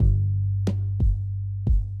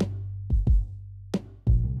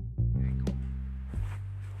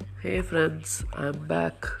Hey friends, I'm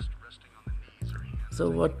back.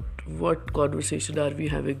 So what conversation are we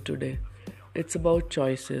having today? It's about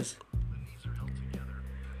choices.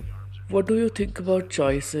 What do you think about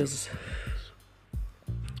choices?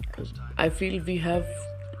 I feel we have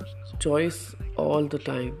choice all the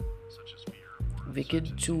time. We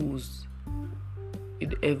can choose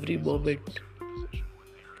in every moment.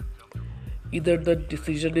 Either the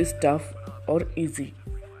decision is tough or easy,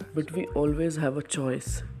 but we always have a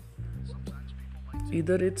choice.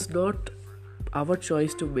 Either it's not our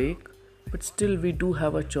choice to make, but still we do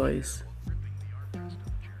have a choice.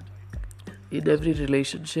 In every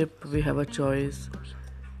relationship, we have a choice.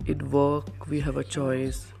 In work, we have a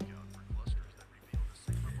choice.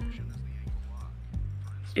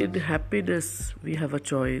 In happiness, we have a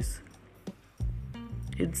choice.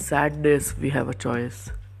 In sadness, we have a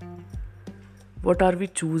choice. What are we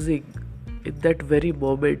choosing in that very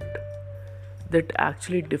moment that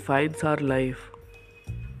actually defines our life?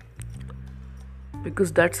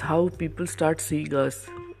 Because that's how people start seeing us.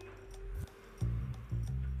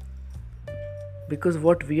 Because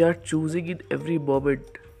what we are choosing in every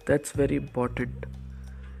moment, that's very important.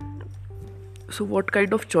 So, what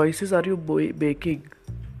kind of choices are you making?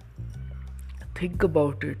 Think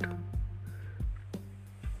about it.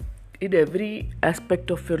 In every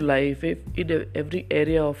aspect of your life, in every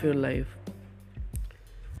area of your life,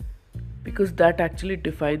 because that actually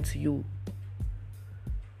defines you.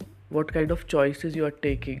 What kind of choices you are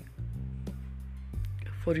taking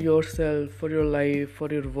for yourself, for your life, for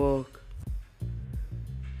your work.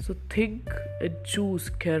 So think and choose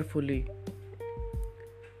carefully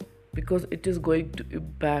because it is going to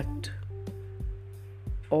impact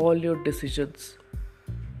all your decisions.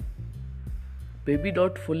 Maybe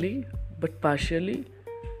not fully, but partially,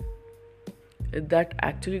 and that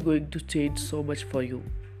actually going to change so much for you.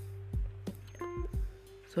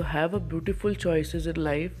 So have a beautiful choices in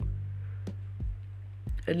life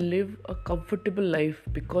and live a comfortable life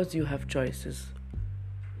because you have choices.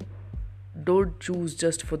 Don't choose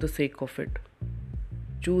just for the sake of it.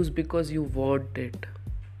 Choose because you want it,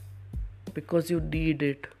 because you need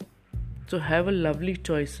it. So have a lovely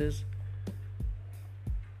choices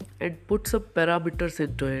and put some parameters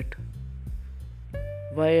into it.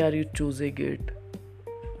 Why are you choosing it?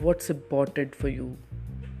 What's important for you?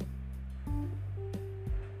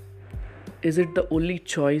 Is it the only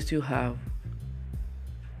choice you have?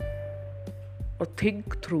 Or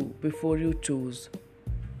think through before you choose.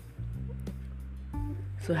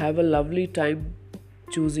 So have a lovely time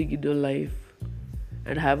choosing in your life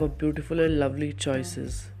and have a beautiful and lovely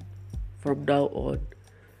choices from now on.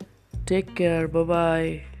 Take care. Bye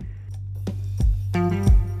bye.